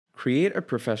Create a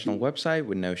professional website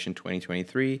with Notion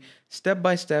 2023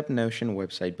 step-by-step Notion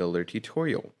website builder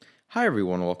tutorial. Hi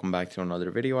everyone, welcome back to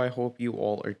another video. I hope you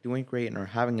all are doing great and are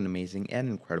having an amazing and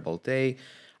incredible day.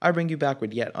 I bring you back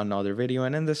with yet another video,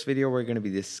 and in this video we're going to be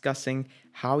discussing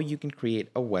how you can create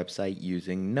a website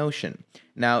using Notion.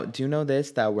 Now, do know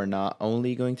this, that we're not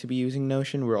only going to be using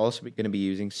Notion, we're also going to be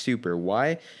using Super.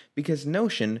 Why? Because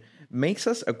Notion makes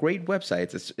us a great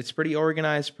website. It's pretty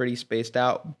organized, pretty spaced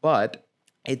out, but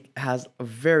it has a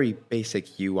very basic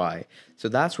UI. So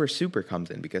that's where Super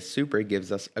comes in, because Super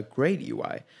gives us a great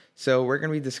UI. So we're going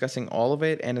to be discussing all of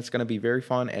it, and it's going to be very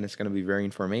fun and it's going to be very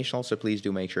informational. So please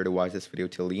do make sure to watch this video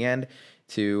till the end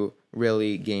to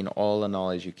really gain all the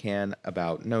knowledge you can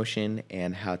about Notion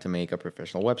and how to make a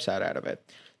professional website out of it.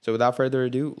 So without further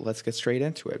ado, let's get straight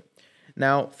into it.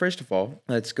 Now, first of all,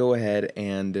 let's go ahead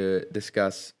and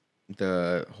discuss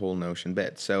the whole Notion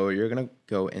bit. So you're going to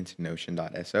go into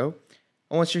notion.so.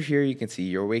 And once you're here, you can see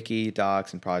your wiki,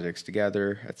 docs, and projects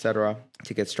together, etc.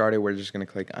 To get started, we're just going to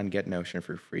click on Get Notion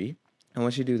for free. And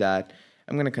once you do that,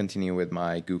 I'm going to continue with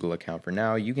my Google account for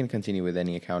now. You can continue with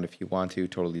any account if you want to,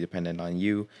 totally dependent on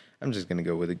you. I'm just going to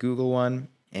go with a Google one.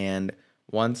 And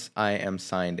once I am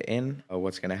signed in,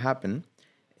 what's going to happen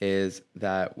is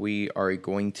that we are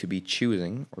going to be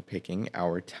choosing or picking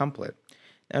our template.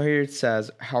 Now here it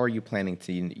says, how are you planning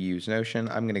to use Notion?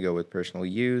 I'm going to go with personal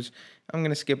use. I'm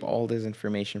going to skip all this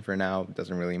information for now. It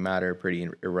doesn't really matter, pretty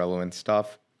irrelevant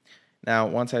stuff. Now,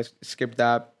 once I skip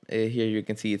that, here you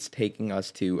can see it's taking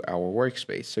us to our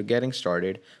workspace. So getting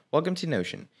started, welcome to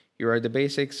Notion. Here are the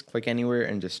basics. Click anywhere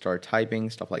and just start typing,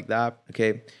 stuff like that.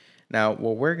 Okay. Now,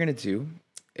 what we're going to do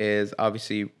is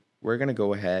obviously we're going to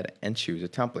go ahead and choose a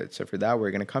template. So for that,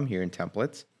 we're going to come here in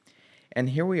templates. And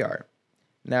here we are.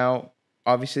 Now,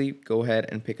 obviously, go ahead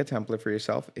and pick a template for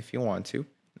yourself if you want to.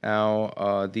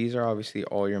 Now, these are obviously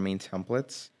all your main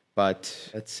templates, but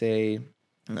let's say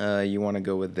you want to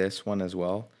go with this one as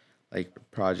well, like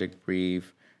project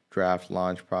brief, draft,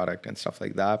 launch, product, and stuff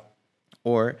like that.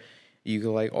 Or you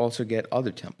could like also get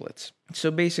other templates.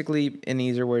 So basically, in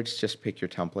easier words, just pick your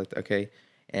template, okay?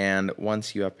 And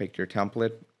once you have picked your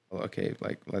template, okay,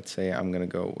 like let's say I'm gonna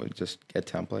go with just get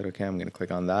template, okay? I'm gonna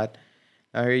click on that.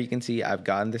 Now here you can see I've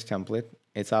gotten this template.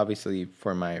 It's obviously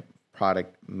for my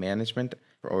product management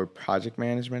or project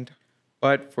management.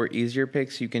 But for easier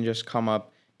picks, you can just come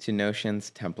up to Notion's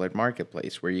template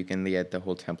marketplace, where you can get the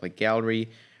whole template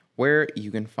gallery, where you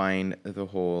can find the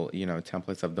whole,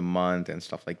 templates of the month and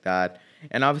stuff like that.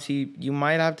 And obviously you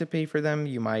might have to pay for them.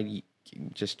 You might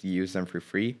just use them for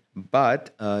free,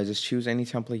 but just choose any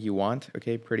template you want.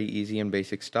 Okay, pretty easy and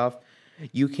basic stuff.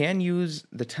 You can use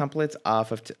the templates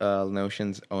off of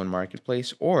Notion's own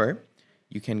marketplace, or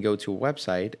you can go to a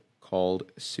website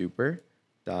called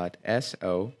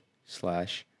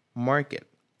super.so/market.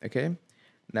 Okay.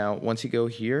 Now, once you go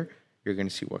here, you're going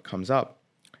to see what comes up.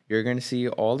 You're going to see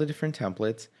all the different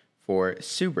templates for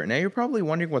Super. Now, you're probably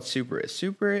wondering what Super is.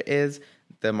 Super is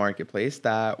the marketplace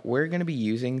that we're going to be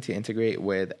using to integrate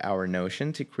with our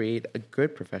Notion to create a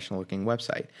good professional looking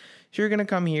website. So you're going to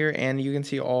come here and you can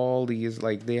see all these,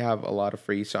 like they have a lot of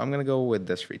free. So I'm going to go with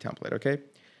this free template. Okay.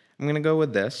 I'm going to go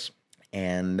with this.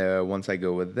 And once I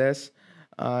go with this,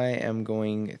 I am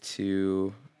going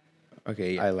to,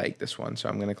 okay, I like this one. So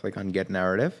I'm going to click on Get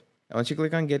Narrative. And once you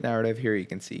click on Get Narrative, here you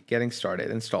can see Getting Started,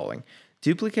 Installing.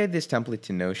 Duplicate this template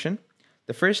to Notion.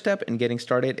 The first step in getting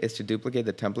started is to duplicate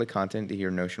the template content to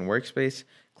your Notion workspace.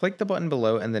 Click the button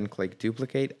below and then click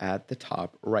Duplicate at the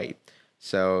top right.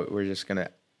 So we're just going to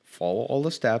follow all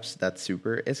the steps that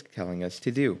Super is telling us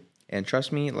to do. And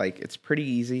trust me, like it's pretty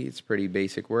easy. It's pretty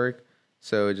basic work.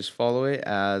 So just follow it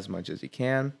as much as you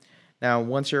can. Now,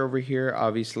 once you're over here,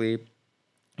 obviously,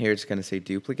 here it's going to say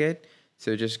duplicate.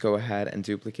 So just go ahead and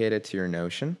duplicate it to your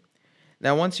Notion.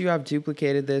 Now, once you have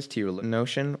duplicated this to your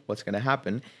Notion, what's going to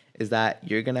happen is that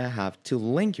you're going to have to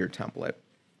link your template.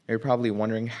 You're probably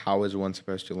wondering, how is one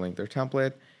supposed to link their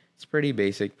template? It's pretty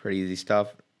basic, pretty easy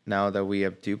stuff. Now that we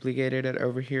have duplicated it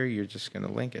over here, you're just going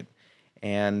to link it.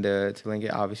 And to link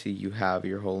it, obviously, you have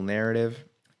your whole narrative.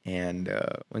 And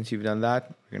once you've done that,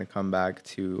 we're going to come back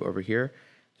to over here.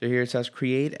 So here it says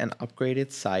create an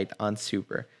upgraded site on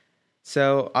Super.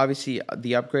 So obviously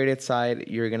the upgraded site,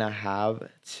 you're going to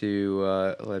have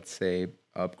to, let's say,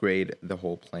 upgrade the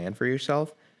whole plan for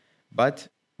yourself. But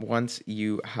once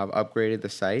you have upgraded the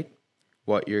site,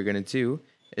 what you're going to do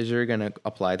is you're going to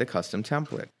apply the custom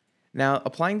template. Now,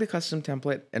 applying the custom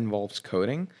template involves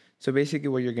coding. So basically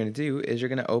what you're going to do is you're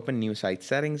going to open new site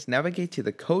settings, navigate to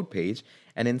the code page,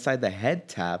 and inside the head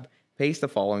tab, paste the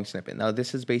following snippet. Now,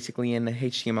 this is basically in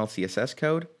HTML CSS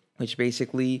code, which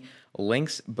basically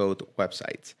links both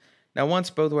websites. Now, once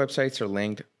both websites are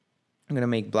linked, I'm going to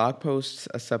make blog posts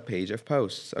a subpage of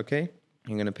posts, okay?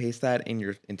 I'm going to paste that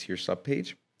into your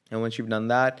subpage. And once you've done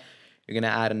that, you're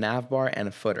going to add a nav bar and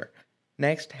a footer.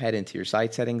 Next, head into your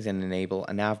site settings and enable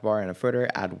a nav bar and a footer,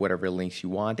 add whatever links you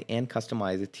want, and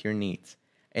customize it to your needs.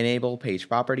 Enable page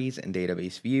properties and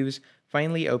database views.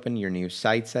 Finally, open your new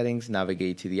site settings,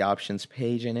 navigate to the options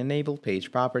page, and enable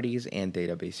page properties and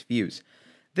database views.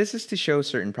 This is to show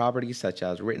certain properties such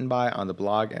as written by on the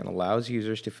blog and allows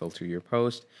users to filter your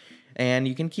post. And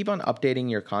you can keep on updating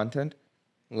your content.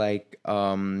 Like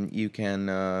you can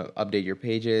update your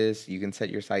pages, you can set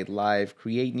your site live,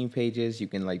 create new pages, you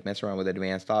can like mess around with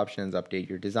advanced options, update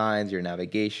your designs, your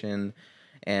navigation,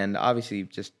 and obviously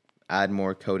just add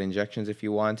more code injections if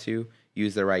you want to.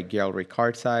 Use the right gallery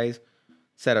cart size,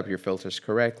 set up your filters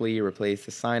correctly, replace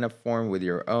the sign up form with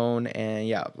your own, and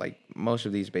yeah, like most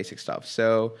of these basic stuff.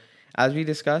 So, as we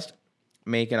discussed,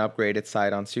 make an upgraded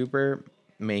site on Super,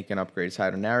 make an upgraded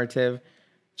site on Narrative,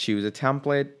 choose a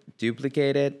template,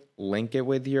 duplicate it, link it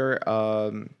with your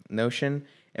Notion.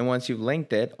 And once you've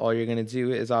linked it, all you're going to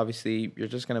do is obviously you're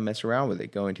just going to mess around with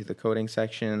it. Go into the coding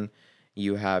section.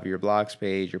 You have your blogs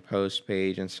page, your post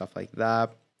page, and stuff like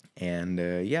that. And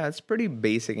yeah, it's pretty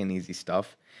basic and easy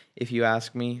stuff. If you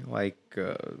ask me, like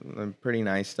pretty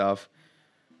nice stuff.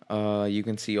 You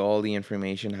can see all the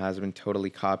information has been totally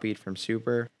copied from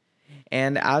Super.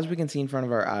 And as we can see in front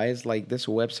of our eyes, like this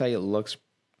website looks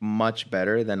much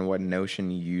better than what Notion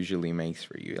usually makes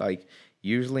for you. Like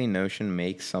usually Notion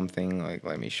makes something like,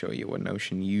 let me show you what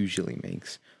Notion usually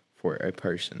makes for a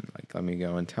person. Like let me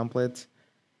go in templates.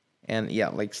 And yeah,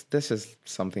 like this is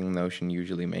something Notion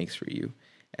usually makes for you.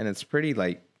 And it's pretty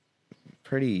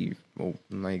well,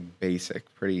 like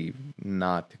basic, pretty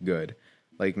not good.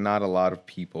 Like not a lot of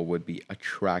people would be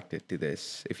attracted to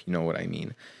this, if you know what I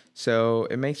mean. So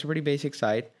it makes a pretty basic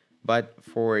site, but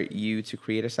for you to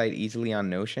create a site easily on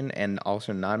Notion and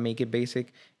also not make it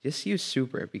basic, just use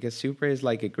Super, because Super is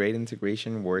like a great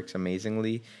integration, works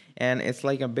amazingly, and it's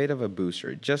like a bit of a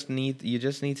booster. You just need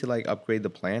to like upgrade the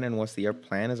plan, and once the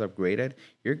plan is upgraded,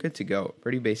 you're good to go.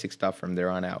 Pretty basic stuff from there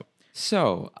on out.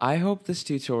 So, I hope this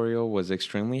tutorial was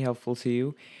extremely helpful to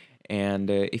you. And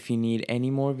if you need any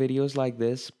more videos like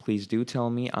this, please do tell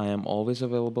me. I am always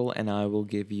available and I will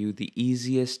give you the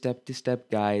easiest step-to-step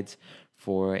guides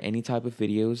for any type of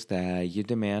videos that you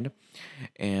demand.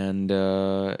 And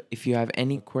if you have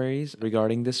any queries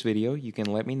regarding this video, you can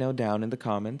let me know down in the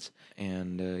comments.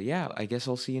 And yeah, I guess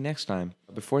I'll see you next time.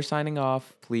 Before signing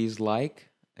off, please like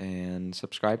and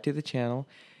subscribe to the channel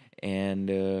and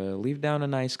leave down a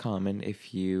nice comment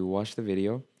if you watch the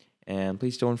video. And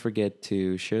please don't forget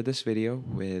to share this video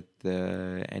with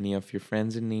any of your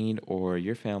friends in need or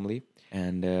your family.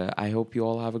 And I hope you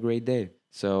all have a great day.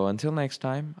 So until next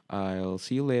time, I'll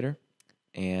see you later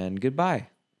and goodbye.